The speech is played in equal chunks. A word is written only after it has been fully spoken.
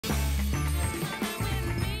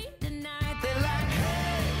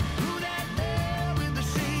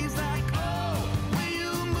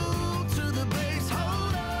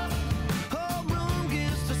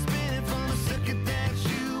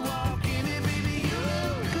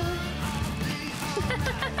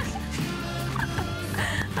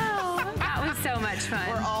much fun.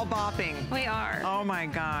 We're all bopping. We are. Oh my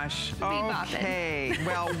gosh. Okay.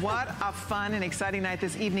 Well, what a fun and exciting night.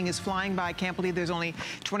 This evening is flying by. I can't believe there's only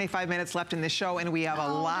 25 minutes left in this show, and we have a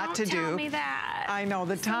lot to do. Don't tell me that. I know.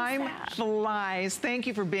 The time flies. Thank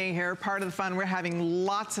you for being here. Part of the fun. We're having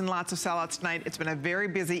lots and lots of sellouts tonight. It's been a very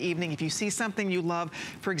busy evening. If you see something you love,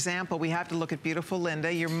 for example, we have to look at beautiful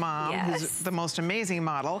Linda, your mom, who's the most amazing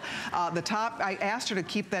model. The top, I asked her to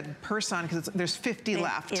keep that purse on because there's 50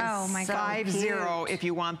 left. Oh my God. 50 if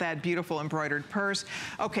you want that beautiful embroidered purse.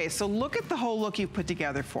 Okay, so look at the whole look you've put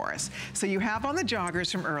together for us. So you have on the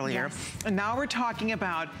joggers from earlier, and now we're talking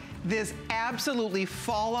about this absolutely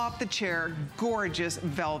fall off the chair, gorgeous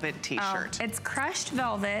velvet t-shirt. It's crushed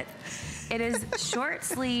velvet. It is short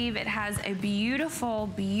sleeve. It has a beautiful,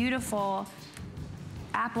 beautiful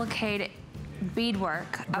applique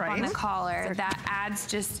beadwork up on the collar that adds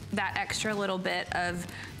just that extra little bit of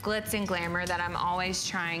glitz and glamour that I'm always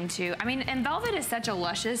trying to. I mean, and velvet is such a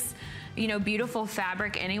luscious, you know, beautiful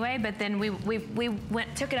fabric anyway, but then we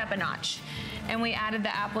took it up a notch and we added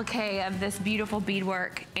the applique of this beautiful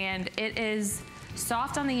beadwork, and it is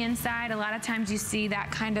soft on the inside. A lot of times you see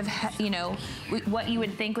that kind of, you know, what you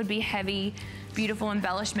would think would be heavy, beautiful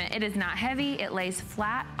embellishment. It is not heavy. It lays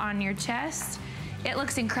flat on your chest. It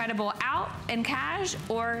looks incredible out in cash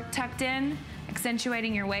or tucked in,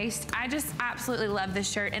 accentuating your waist. I just absolutely love this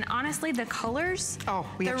shirt. And honestly, the colors,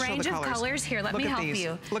 the range of colors here, let me help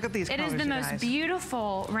you. Look at these colors, it is the most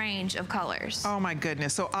beautiful range of colors. Oh my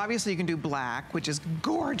goodness. So obviously you can do black, which is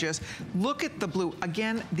gorgeous. Look at the blue.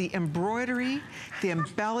 Again, the embroidery, the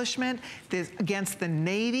embellishment, against the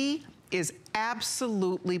navy is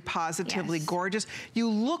absolutely positively gorgeous. You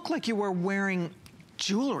look like you were wearing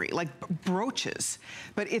jewelry, like brooches,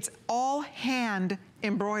 but it's all hand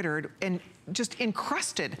embroidered and just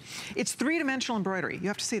encrusted. It's three-dimensional embroidery. You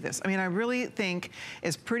have to see this. I mean, I really think,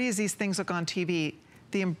 as pretty as these things look on TV,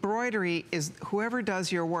 the embroidery is, whoever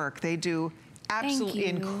does your work, they do absolutely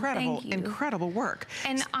incredible work.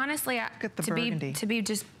 And honestly, to be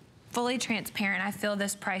just fully transparent, I feel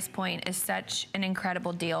this price point is such an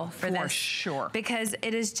incredible deal for this. For sure. Because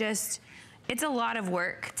it is just, it's a lot of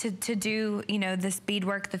work to do, you know, this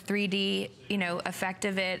beadwork, the 3D, you know, effect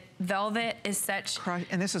of it. Velvet is such...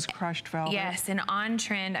 And this is crushed velvet. Yes, and on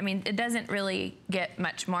trend. I mean, it doesn't really get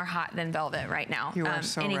much more hot than velvet right now. You are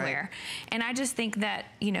so anywhere. Right. And I just think that,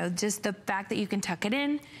 you know, just the fact that you can tuck it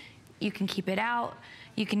in, you can keep it out.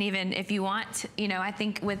 You can even, if you want, you know, I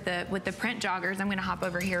think with the print joggers, I'm gonna hop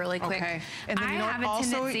over here really quick. Okay, and then I have a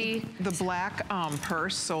tendency, the black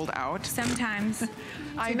purse sold out. Sometimes.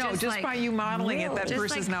 I know, just like, by you modeling it, that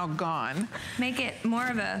purse is now gone. Make it more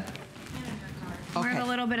of a, more of a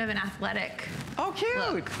little bit of an athletic cute.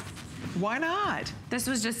 Look. Why not? This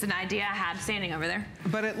was just an idea I had standing over there.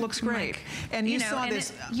 But it looks great. Like, and you saw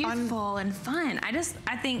this youthful and fun.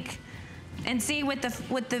 I think, and see with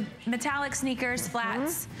the metallic sneakers,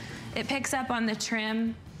 flats, it picks up on the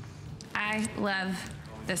trim. I love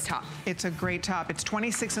this top. It's a great top. It's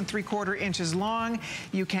 26 3/4 inches long.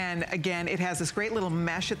 You can, again, it has this great little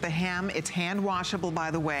mesh at the hem. It's hand washable,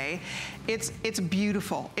 by the way. It's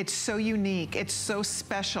beautiful. It's so unique. It's so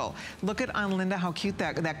special. Look at on Linda how cute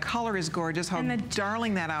that color is gorgeous. How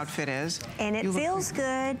darling that outfit is. And it feels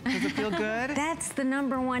good. Does it feel good? That's the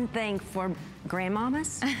 #1 thing for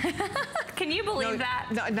grandmamas. Can you believe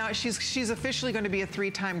that? No, she's officially going to be a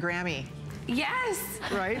 3-time Grammy. Yes.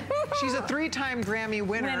 Right? She's a 3-time Grammy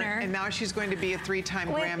winner, and now she's going to be a 3-time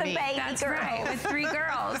Grammy. With the baby That's girls. right, with 3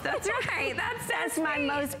 girls. That's right. That's my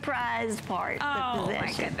most prized part. Oh,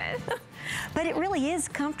 my goodness. But it really is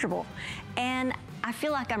comfortable. And I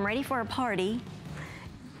feel like I'm ready for a party.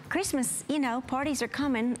 Christmas, you know, parties are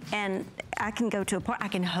coming, and I can go to a party. I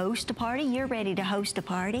can host a party. You're ready to host a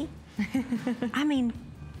party. I mean,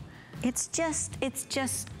 it's just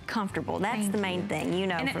comfortable. That's the main thing, you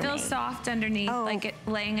know. And it feels soft underneath, like it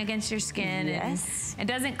laying against your skin. Yes. And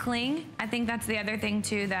it doesn't cling. I think that's the other thing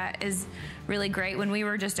too that is really great. When we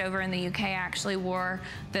were just over in the UK, I actually wore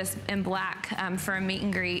this in black for a meet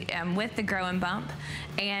and greet with the Grow and Bump,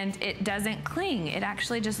 and it doesn't cling. It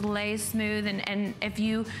actually just lays smooth. And if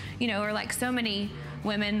you know, are like so many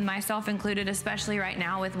women, myself included, especially right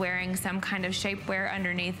now with wearing some kind of shapewear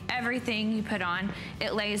underneath everything you put on,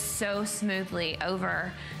 it lays so smoothly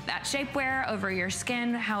over that shapewear, over your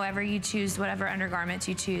skin, however you choose, whatever undergarments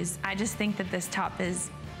you choose. I just think that this top is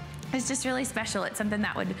It's just really special. It's something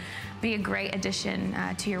that would be a great addition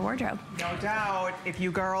to your wardrobe. No doubt. If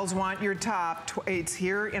you girls want your top, it's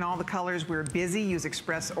here in all the colors. We're busy. Use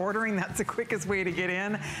express ordering. That's the quickest way to get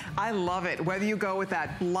in. I love it. Whether you go with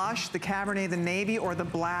that blush, the Cabernet, the navy, or the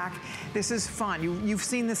black, this is fun. You've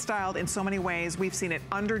seen this styled in so many ways. We've seen it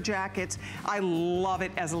under jackets. I love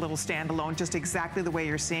it as a little standalone, just exactly the way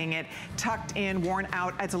you're seeing it. Tucked in, worn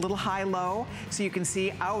out. It's a little high-low, so you can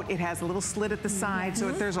see out. It has a little slit at the side,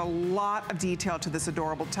 so there's a lot of detail to this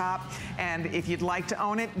adorable top. And if you'd like to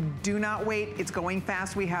own it, do not wait. It's going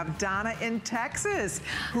fast. We have Donna in Texas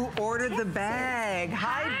who ordered the bag.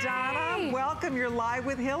 Hi, Donna. Welcome. You're live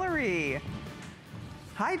with Hillary.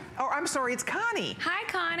 Hi. Oh, I'm sorry. It's Connie. Hi,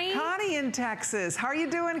 Connie. Connie in Texas. How are you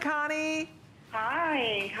doing, Connie?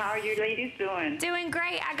 Hi. How are you ladies doing? Doing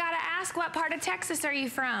great. I gotta ask, what part of Texas are you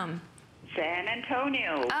from? San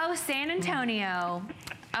Antonio. Oh, San Antonio.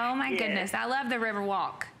 Oh my goodness. I love the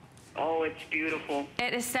Riverwalk. Oh, it's beautiful.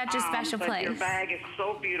 It is such a special place. Your bag is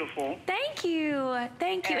so beautiful. Thank you.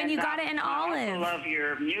 Thank you. And you got it in olive. I also love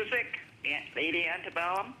your music, Lady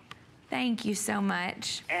Antebellum. Thank you so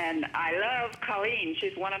much. And I love Colleen.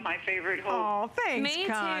 She's one of my favorite hosts. Oh, thanks, Me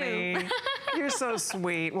Connie. too. You're so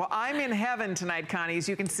sweet. Well, I'm in heaven tonight, Connie. As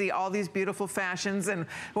you can see, all these beautiful fashions and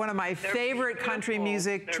one of my favorite country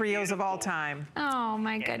music trios of all time. Oh,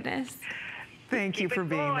 my goodness. Thank you for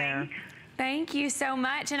being there. Thank you so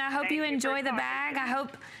much, and I hope you enjoy the bag. I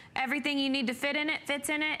hope everything you need to fit in it fits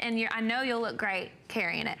in it, and I know you'll look great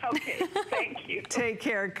carrying it. Okay, thank you. Take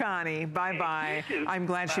care, Connie. Bye-bye. I'm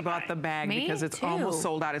glad she bought the bag because it's almost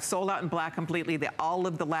sold out. It's sold out in black completely. The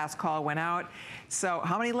olive, the last call went out. So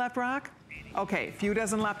how many left, Rock? Okay, a few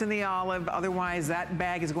dozen left in the olive. Otherwise, that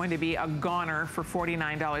bag is going to be a goner for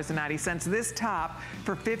 $49.90. This top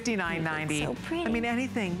for $59.90. So pretty. I mean,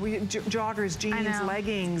 anything. Joggers, jeans,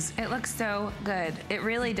 leggings. It looks so good. It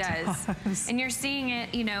really does. And you're seeing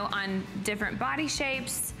it, you know, on different body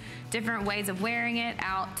shapes, different ways of wearing it,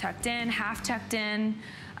 out tucked in, half tucked in.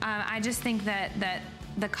 I just think that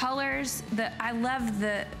the colors, I love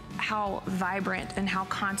how vibrant and how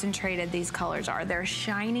concentrated these colors are. They're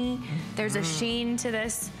shiny. There's a sheen to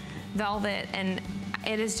this velvet, and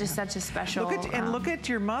it is just such a special. Look at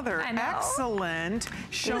your mother. Excellent.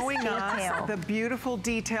 Showing us the beautiful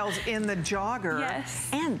details in the jogger. Yes.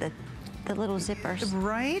 And the little zippers.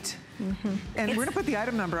 Right? And we're gonna put the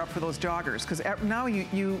item number up for those joggers, because now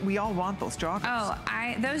we all want those joggers. Oh,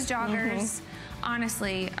 those joggers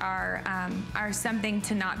honestly are something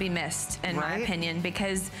to not be missed, in my opinion,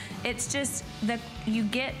 because it's just that you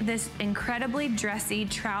get this incredibly dressy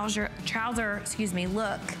trouser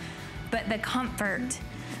look, but the comfort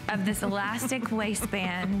of this elastic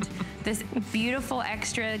waistband, this beautiful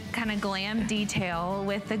extra kind of glam detail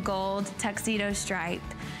with the gold tuxedo stripe.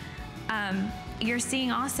 You're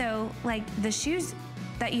seeing also like the shoes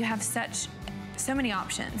that you have so many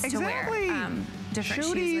options to wear. Different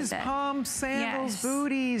shoes with it. Pumps, sandals,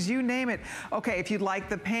 booties, you name it. Okay, if you'd like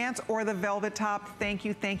the pants or the velvet top, thank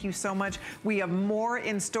you so much. We have more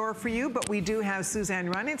in store for you, but we do have Suzanne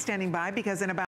Runyon standing by, because in about